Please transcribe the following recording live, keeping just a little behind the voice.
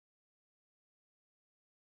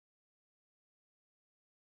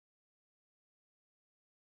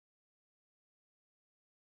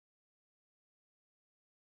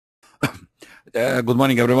Good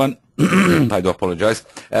morning, everyone. I do apologize.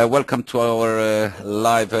 Welcome to our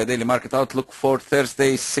live daily market outlook for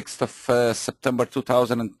Thursday, 6th of September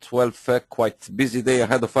 2012. Quite busy day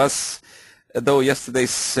ahead of us. Though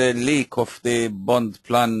yesterday's leak of the bond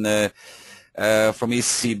plan from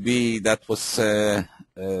ECB that was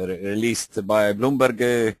released by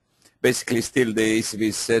Bloomberg basically still the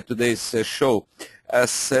ECB's today's show,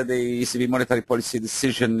 as the ECB monetary policy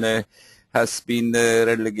decision has been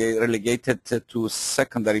relegated to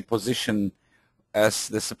secondary position, as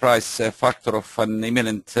the surprise factor of an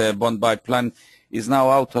imminent bond buy plan is now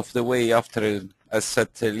out of the way after, as said,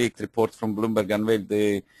 a leaked report from Bloomberg unveiled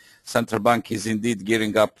the central bank is indeed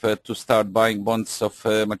gearing up to start buying bonds of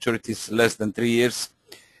maturities less than 3 years,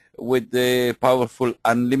 with the powerful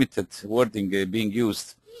unlimited wording being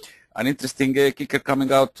used. An interesting kicker coming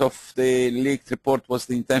out of the leaked report was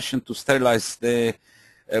the intention to sterilize the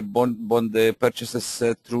bond purchases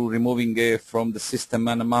through removing from the system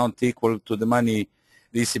an amount equal to the money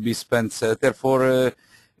the ECB spends, therefore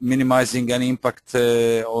minimizing any impact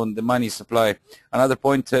on the money supply. Another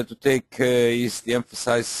point to take is the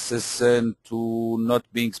emphasis to not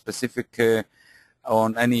being specific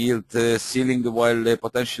on any yield ceiling, while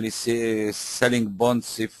potentially selling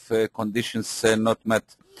bonds if conditions not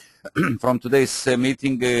met. From today's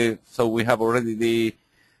meeting, so we have already the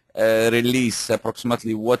release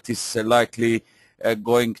approximately what is likely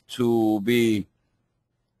going to be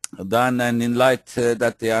done, and in light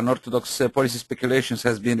that the unorthodox policy speculations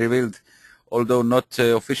has been revealed, although not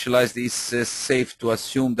officialized, is safe to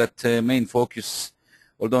assume that main focus,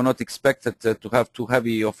 although not expected to have too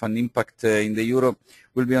heavy of an impact in the euro,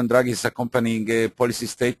 will be on Draghi's accompanying policy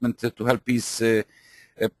statement to help ease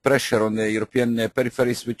pressure on the European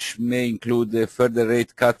peripheries, which may include further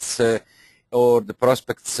rate cuts or the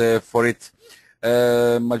prospects for it.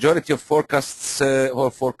 Majority of forecasts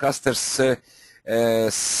or forecasters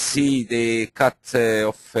see the cut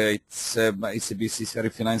of its ECB's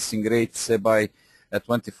refinancing rates by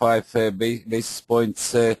 25 basis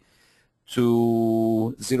points to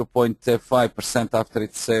 0.5% after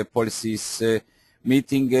its policies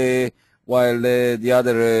meeting, while the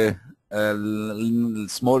other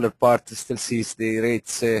smaller part still sees the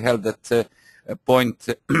rates held at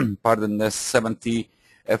 75%.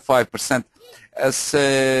 As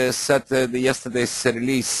said, the yesterday's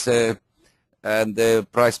release and the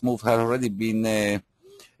price move has already been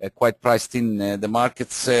quite priced in the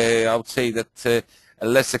markets. I would say that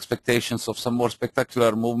less expectations of some more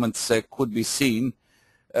spectacular movements could be seen,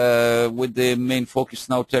 with the main focus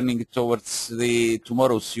now turning towards the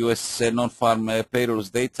tomorrow's U.S. non-farm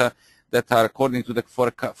payrolls data that are, according to the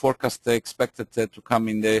forecast, expected to come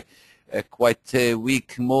in the quite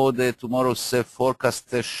weak mode. Tomorrow's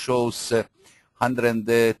forecast shows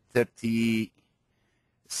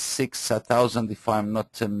 136,000, if I'm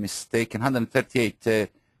not mistaken,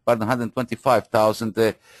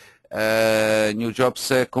 125,000 new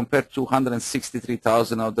jobs compared to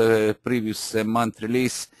 163,000 of the previous month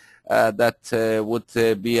release. That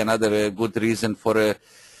would be another good reason for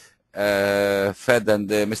Fed and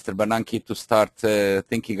Mr. Bernanke to start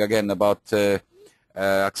thinking again about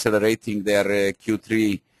accelerating their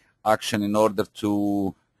Q3 action in order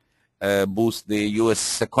to boost the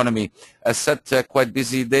U.S. economy. As said, quite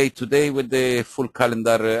busy day today with the full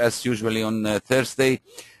calendar as usually on Thursday.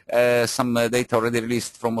 Some data already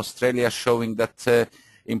released from Australia showing that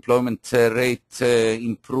unemployment rate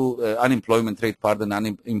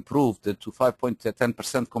improved to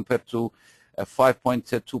 5.10% compared to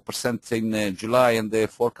 5.2% in July, and they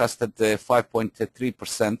forecasted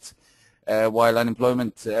 5.3%. While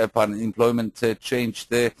employment changed,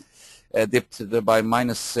 dipped by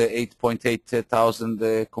minus 8.8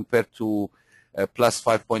 thousand compared to plus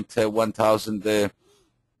 5.1 thousand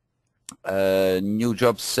new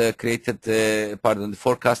jobs created,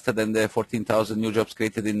 forecasted, and 14,000 new jobs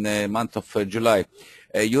created in the month of July.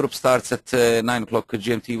 Europe starts at 9 o'clock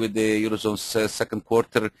GMT with the Eurozone's second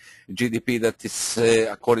quarter GDP that is,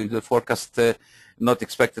 according to the forecast, not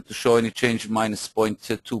expected to show any change. Minus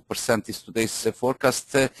 0.2% is today's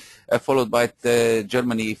forecast, followed by the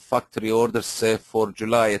Germany factory orders for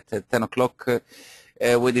July at 10 o'clock,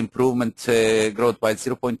 with improvement growth by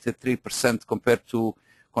 0.3% compared to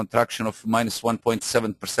contraction of minus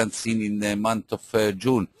 1.7% seen in the month of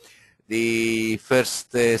June. The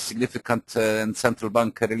first significant central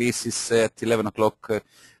bank release is at 11 o'clock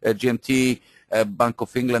GMT. Bank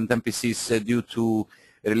of England MPCs due to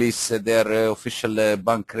release their official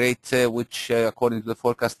bank rate, which according to the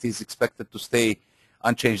forecast is expected to stay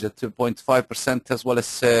unchanged at 2.5%, as well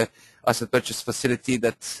as asset purchase facility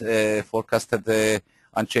that forecasted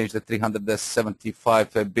unchanged at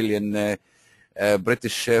 375 billion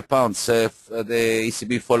British pounds. The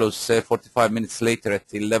ECB follows 45 minutes later at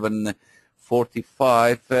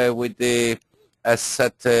 11:45 with the, as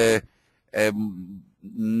said,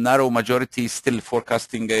 narrow majority still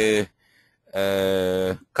forecasting a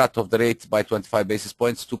cut of the rate by 25 basis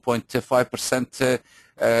points, 2.5%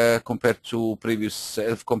 compared to previous,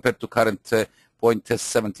 compared to current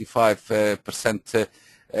 0.75%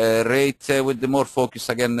 rate, with the more focus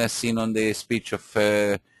again seen on the speech of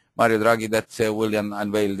Mario Draghi that will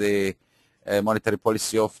unveil the monetary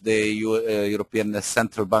policy of the European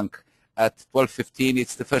Central Bank at 12:15.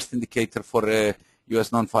 It's the first indicator for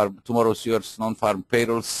U.S. non-farm, tomorrow's U.S. non-farm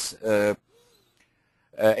payrolls.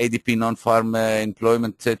 ADP non-farm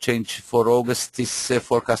employment change for August is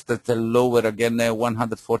forecasted lower again,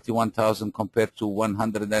 141,000 compared to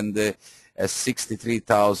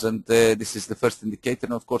 163,000. This is the first indicator,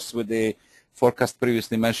 and of course with the forecast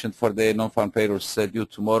previously mentioned for the non-farm payrolls due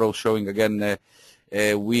tomorrow, showing again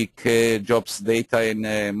weak jobs data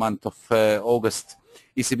in month of August.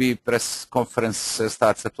 ECB press conference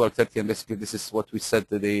starts at 12:30, and basically this is what we said,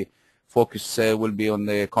 the focus will be on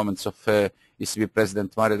the comments of ECB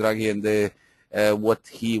President Mario Draghi and what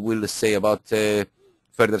he will say about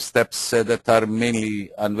further steps that are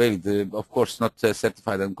mainly unveiled, of course not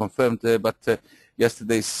certified and confirmed, but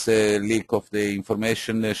yesterday's leak of the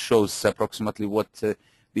information shows approximately what the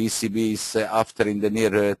ECB is after in the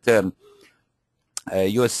near term.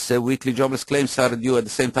 U.S. Weekly jobless claims are due at the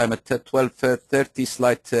same time at 12:30,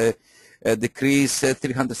 slight decrease,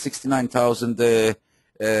 369,000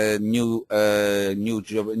 new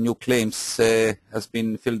claims has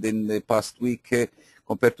been filled in the past week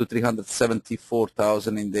compared to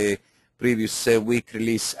 374,000 in the previous week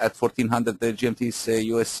release. At 1400 GMT's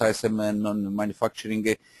U.S. ISM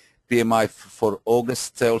non-manufacturing PMI for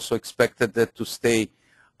August also expected to stay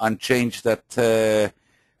unchanged at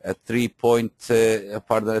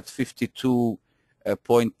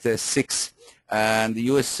 52.6, and the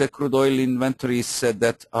U.S. crude oil inventories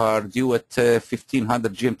that are due at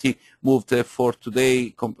 1500 GMT moved for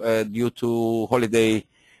today due to holiday,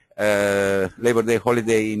 Labor Day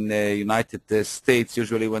holiday in United States.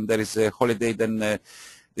 Usually when there is a holiday, then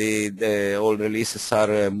the all releases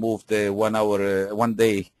are moved 1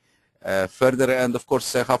 day further, and of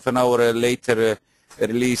course half an hour later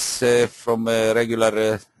release from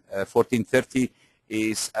regular 14:30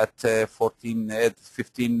 is at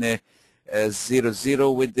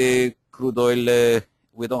 15:00 with the crude oil.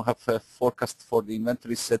 We don't have a forecast for the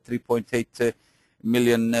inventories. 3.8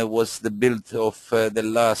 million was the build of the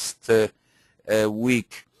last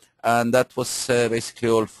week, and that was basically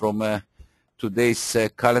all from today's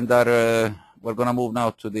calendar. We're going to move now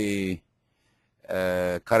to the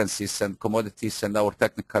currencies and commodities and our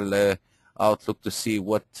technical outlook to see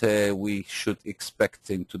what we should expect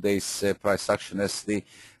in today's price action, as the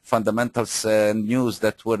fundamentals news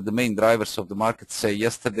that were the main drivers of the markets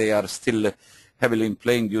yesterday are still heavily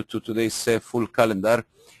playing due to today's full calendar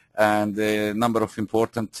and a number of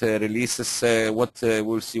important releases.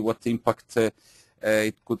 We'll see what impact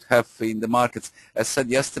it could have in the markets. As said,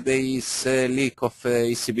 yesterday's leak of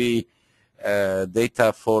ECB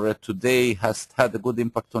data for today has had a good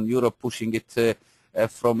impact on Europe, pushing it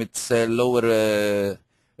from its lower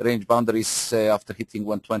range boundaries after hitting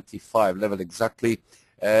 125 level exactly,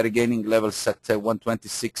 regaining levels at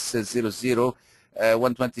 126.00.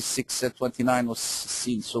 126.29 was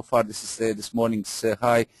seen so far. This is this morning's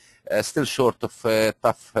high, still short of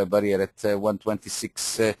tough barrier at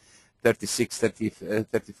 126.36,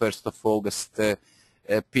 31st of August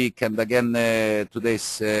peak, and again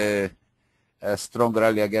today's strong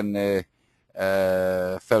rally again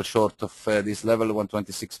fell short of this level,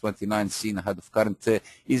 126.29 seen ahead of current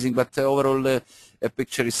easing, but overall a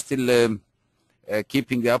picture is still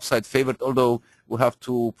keeping the upside favored, although we have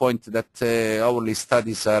to point that hourly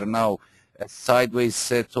studies are now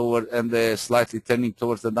sideways toward and slightly turning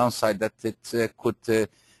towards the downside, that it could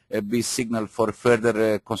be signal for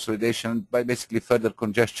further consolidation by basically further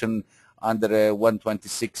congestion under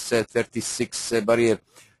 126.36 barrier.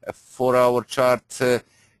 4-hour chart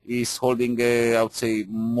is holding, I would say,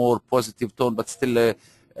 more positive tone, but still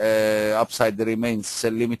upside remains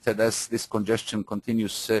limited as this congestion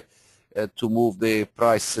continues to move the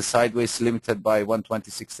price sideways, limited by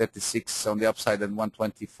 126.36 on the upside and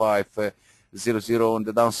 125.00 on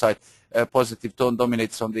the downside. Positive tone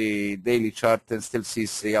dominates on the daily chart and still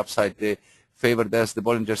sees the upside favored as the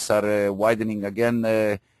Bollingers are widening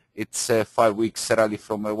again. It's 5 weeks rally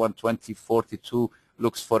from 120.42.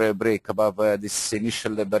 Looks for a break above this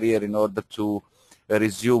initial barrier in order to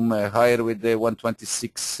resume higher with the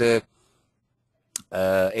 126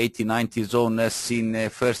 80-90 zone seen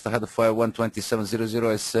first ahead of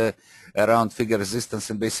 127.00 as around figure resistance,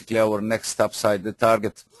 and basically our next upside the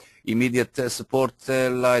target. Immediate support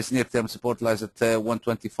lies, near-term support lies at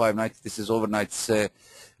 125.90. This is overnight's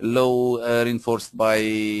low, reinforced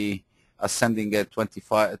by ascending 20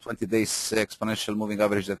 days exponential moving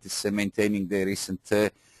average that is maintaining the recent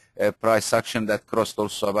price action that crossed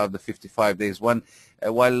also above the 55 days one.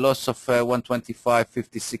 While loss of 125,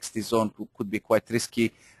 50, 60 zone could be quite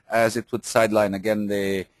risky, as it would sideline again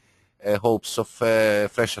the hopes of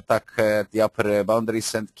fresh attack at the upper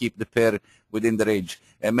boundaries and keep the pair within the range.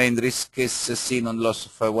 Main risk is seen on loss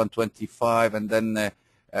of 125 and then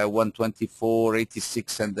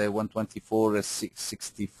 124.86 and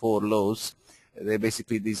 124.64 lows.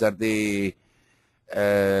 Basically, these are the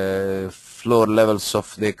floor levels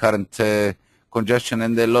of the current congestion,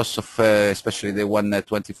 and the loss of especially the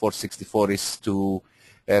 124.64 is to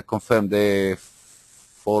confirm the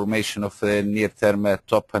formation of a near-term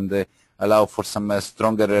top and allow for some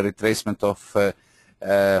stronger retracement of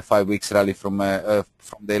 5 weeks rally from the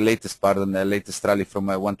latest rally from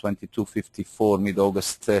 122.54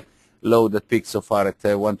 mid-August low that peaked so far at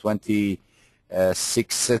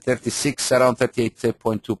 126.36. Around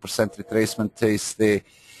 38.2% retracement is the,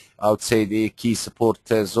 I would say, the key support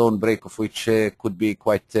zone, break of which could be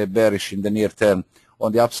quite bearish in the near term.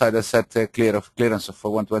 On the upside, I said clearance of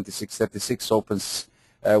 126.36 opens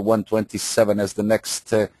 127 as the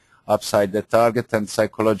next upside target and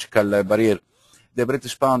psychological barrier. The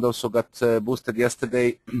British pound also got boosted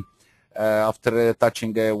yesterday after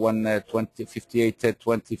touching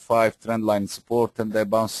 158.25 trend line support and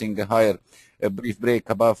bouncing higher. A brief break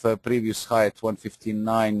above previous high at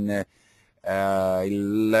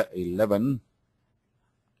 159.11.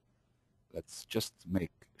 Let's just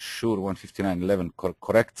make sure 159.11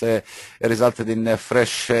 correct. Resulted in a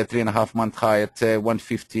fresh 3.5-month high at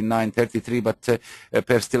 159.33, but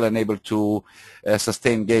pair still unable to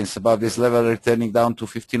sustain gains above this level, returning down to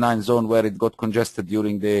 59 zone where it got congested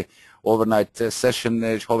during the overnight session,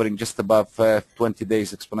 hovering just above 20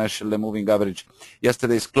 days exponential moving average.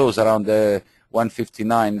 Yesterday's close around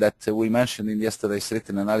 159 that we mentioned in yesterday's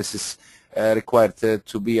written analysis required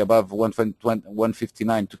to be above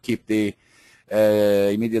 159 to keep the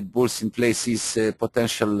immediate bulls in place. Is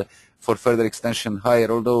potential for further extension higher,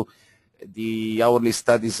 although the hourly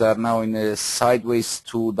studies are now in sideways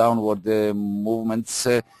to downward movements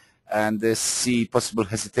and see possible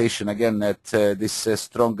hesitation again at this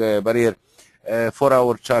strong barrier.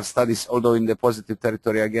 4-hour chart studies, although in the positive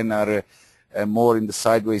territory, again are more in the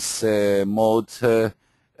sideways mode,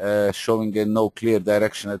 showing no clear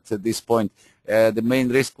direction at this point. The main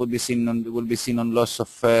risk will be seen on loss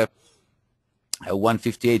of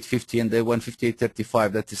 158.50 and the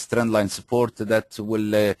 158.35. That is trend line support that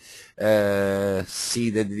will see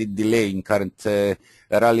the delay in current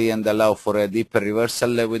rally and allow for a deeper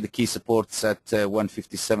reversal with the key supports at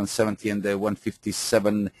 157.70 and the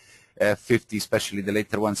 157.50, especially the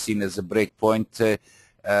later one seen as a break point.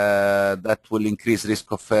 That will increase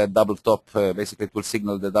risk of double top. Basically, it will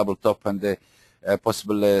signal the double top and the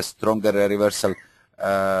possible stronger reversal.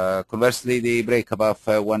 Conversely, the break above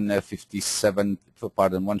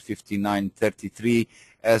 159.33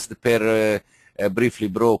 as the pair briefly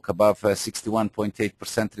broke above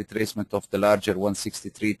 61.8% retracement of the larger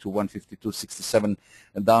 163 to 152.67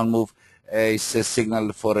 down move is a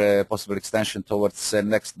signal for a possible extension towards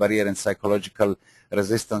next barrier and psychological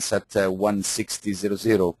resistance at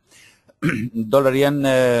 160.00. Dollar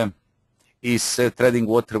yen is treading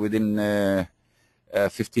water within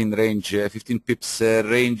 15 pips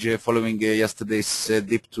range following yesterday's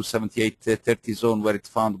dip to 78.30 zone where it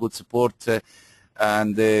found good support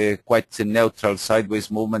and quite neutral sideways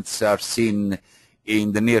movements are seen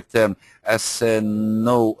in the near term, as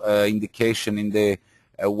no indication in the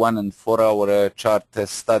 1 and 4 hour chart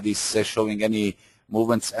studies showing any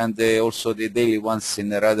movements, and also the daily ones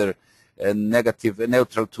in a rather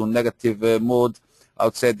neutral to negative mode. I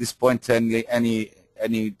would say at this point any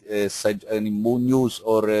news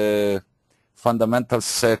or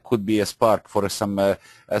fundamentals could be a spark for some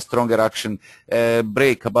stronger action.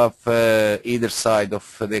 Break above either side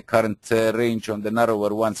of the current range on the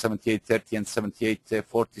narrower one, 78.30 and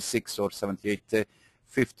 78.46 or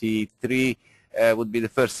 78.53 would be the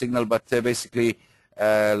first signal, but basically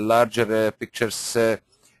larger pictures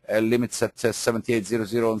limits at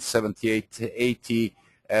 78.00 and 78.80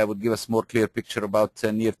 would give us more clear picture about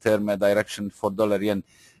near-term direction for dollar yen.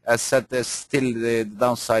 As said, still the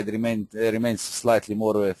downside remains slightly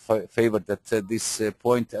more favored at this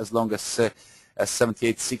point, as long as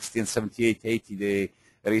 78.60 and 78.80, the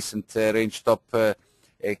recent range top,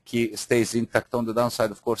 stays intact on the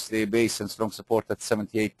downside. Of course, the base and strong support at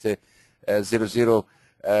 78.00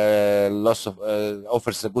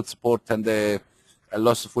 offers a good support, and a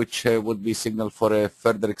loss of which would be signal for a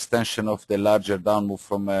further extension of the larger down move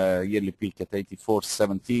from a yearly peak at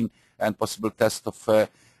 84.17 and possible test of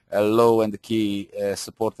a low and the key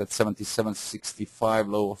support at 77.65,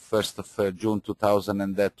 low of 1st of June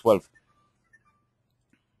 2012.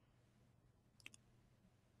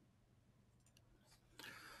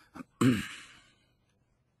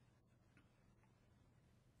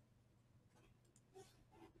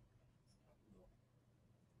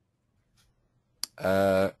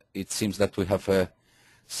 It seems that we have a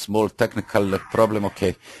small technical problem.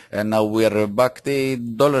 Okay, and now we are back. The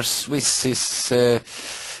dollar Swiss is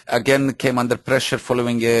again came under pressure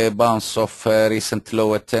following a bounce of recent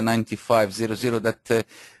low at 95.00 that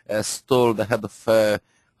stalled ahead of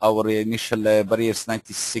our initial barriers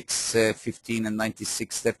 96.15 and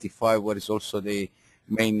 96.35, where is also the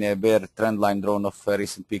main bear trend line drawn of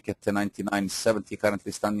recent peak at 99.70,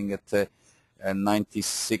 currently standing at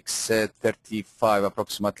 96.35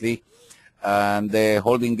 approximately, and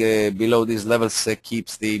holding below these levels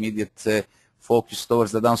keeps the immediate focus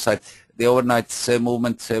towards the downside. The overnight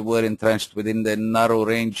movement were entrenched within the narrow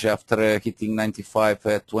range after hitting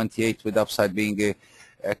 95.28, with upside being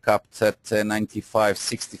capped at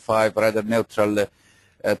 95.65, rather neutral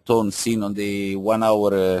tone seen on the 1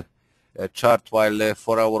 hour chart, while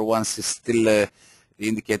 4 hour ones is still the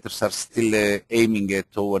indicators are still aiming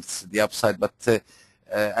towards the upside, but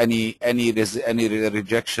any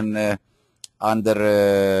rejection under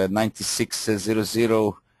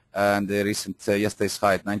 96.00 and the recent yesterday's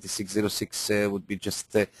high at 96.06 would be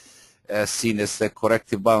just seen as a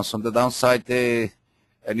corrective bounce. On the downside, a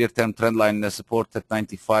near-term trend line support at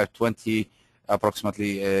 95.20,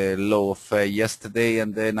 approximately low of yesterday,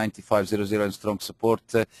 and 95.00 and strong support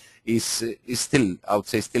is still, I would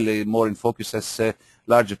say, still more in focus, as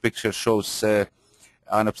larger picture shows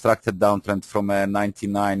an obstructed downtrend from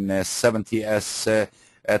 99.70, as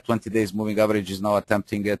 20 days moving average is now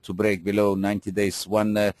attempting to break below 90 days,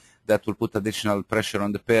 one that will put additional pressure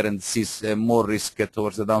on the pair and sees more risk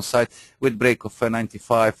towards the downside, with break of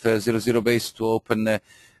 95.00 base to open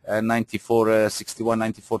 94.61,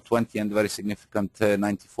 94.20, and very significant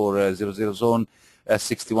 94.00 zone,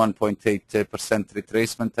 61.8%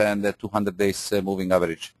 retracement, and 200 days moving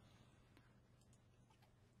average.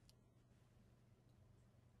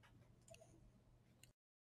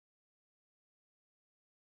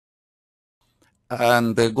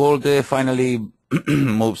 And gold finally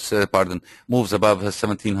moves above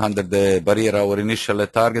 1700 barrier, our initial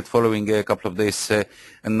target, following a couple of days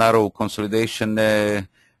narrow consolidation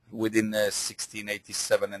within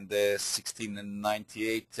 1687 and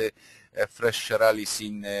 1698. A fresh rally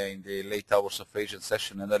seen in the late hours of Asian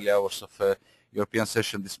session and early hours of European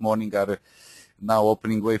session this morning are now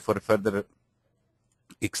opening way for a further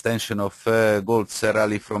extension of gold's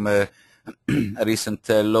rally from a recent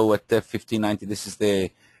low at 1590. This is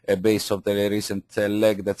the base of the recent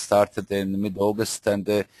leg that started in mid-August,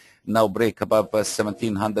 and now break above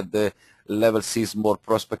 1700 level sees more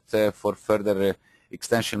prospect for further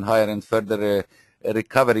extension higher and further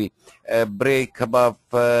recovery. Break above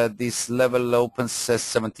this level opens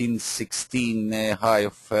 1716 high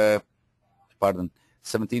of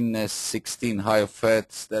 1716 high of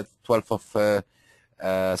the 12th of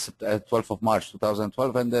 12th of March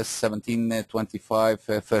 2012, and 1725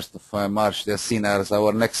 1st of March. They are seen as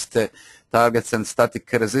our next targets and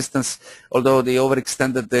static resistance, although the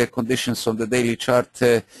overextended conditions on the daily chart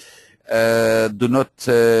do not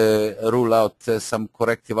rule out some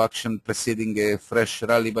corrective action preceding a fresh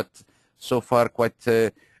rally, but so far quite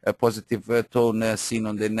a positive tone seen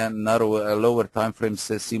on the narrow lower time frames.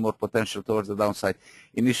 See more potential towards the downside.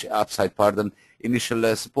 Upside, pardon.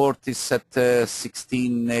 Initial support is at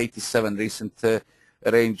 1687, recent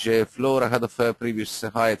range floor ahead of previous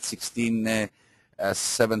high at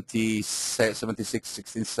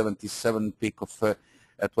 1677, peak of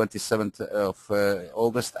 27th of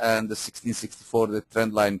August, and 1664, the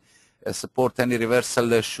trend line support. Any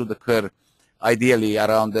reversal should occur ideally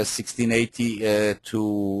around 1680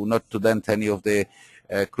 to not to dent any of the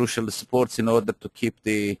crucial supports in order to keep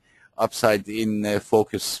the upside in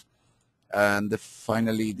focus. And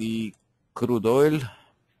finally, the crude oil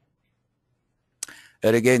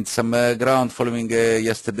regained some ground following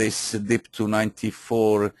yesterday's dip to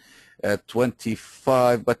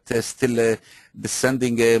 94.25, but still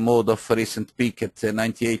descending mode of recent peak at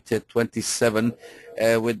 98.27,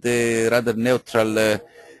 with the rather neutral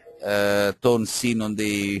tone seen on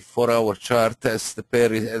the 4-hour chart, as the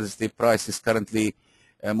price is currently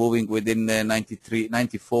moving within 93,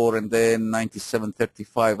 94 and then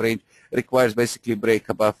 97.35 range. Requires basically break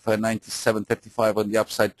above 97.35 on the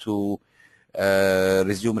upside to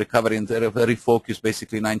resume recovery and refocus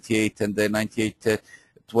basically 98 and then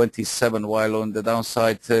 98.27, while on the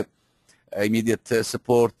downside immediate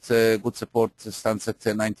support, good support stands at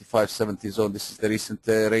 95.70 zone. This is the recent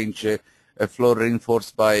range floor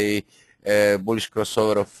reinforced by bullish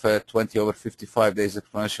crossover of 20 over 55 days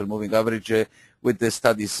exponential moving average, with the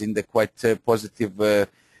studies in the quite positive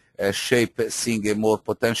shape, seeing more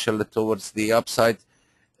potential towards the upside.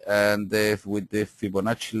 And with the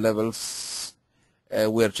Fibonacci levels,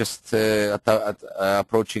 we are just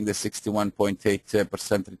approaching the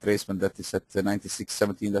 61.8% retracement that is at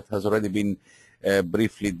 96.17. That has already been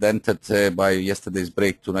briefly dented by yesterday's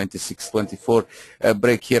break to 96.24.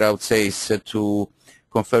 Break here, I would say, is to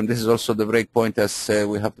confirm. This is also the break point, as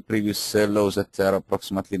we have the previous lows at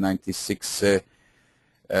approximately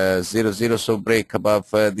 96.00. So break above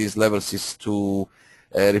these levels is to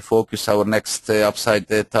refocus our next upside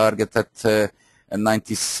target at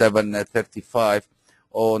 97.35.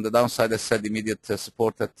 On the downside, I said immediate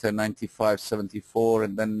support at 95.74,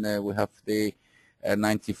 and then we have the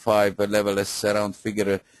 95 level as a round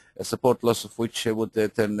figure support, loss of which would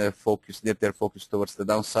turn focus, near-term focus towards the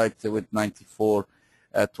downside with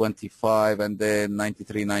 94.25 and then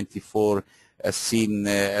 93.94 seen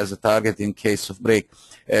as a target in case of break.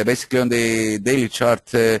 Basically, on the daily chart,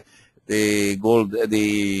 the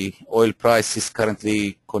oil price is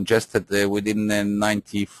currently congested within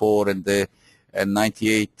 94 and the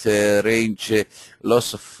 98 range.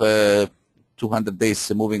 Loss of 200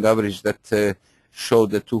 days moving average that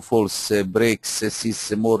showed the two false breaks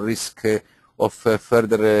sees more risk of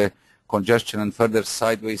further congestion and further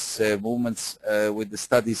sideways movements, with the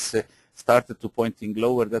studies started to pointing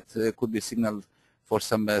lower. That could be signaled for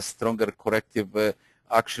some stronger corrective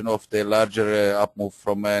action of the larger up move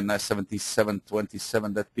from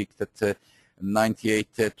 77.27 that peaked at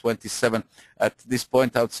 98.27. At this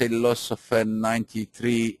point, I would say loss of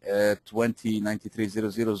 93.20,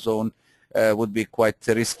 93.00 zone would be quite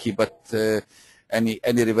risky, but any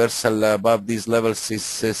reversal above these levels is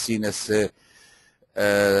seen as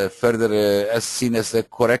further as seen as a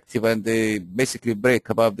corrective, and they basically break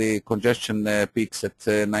above the congestion peaks at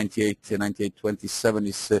 98.27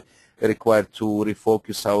 is required to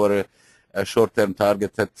refocus our short-term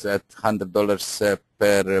target at $100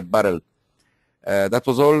 per barrel. That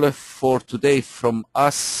was all for today from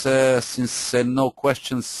us. Since no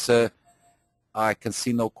questions, I can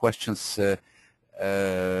see no questions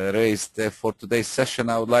raised for today's session,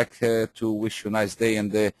 I would like to wish you a nice day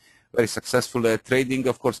and very successful trading.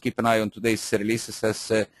 Of course, keep an eye on today's releases,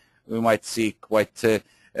 as we might see quite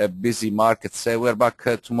busy markets. We're back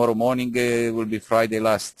tomorrow morning. It will be Friday,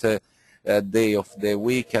 last day of the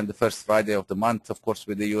week and the first Friday of the month, of course,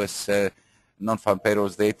 with the U.S. non-farm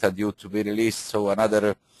payrolls data due to be released. So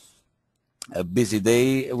another busy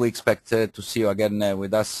day. We expect to see you again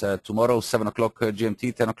with us tomorrow, 7 o'clock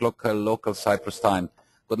GMT, 10 o'clock local Cyprus time.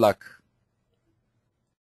 Good luck.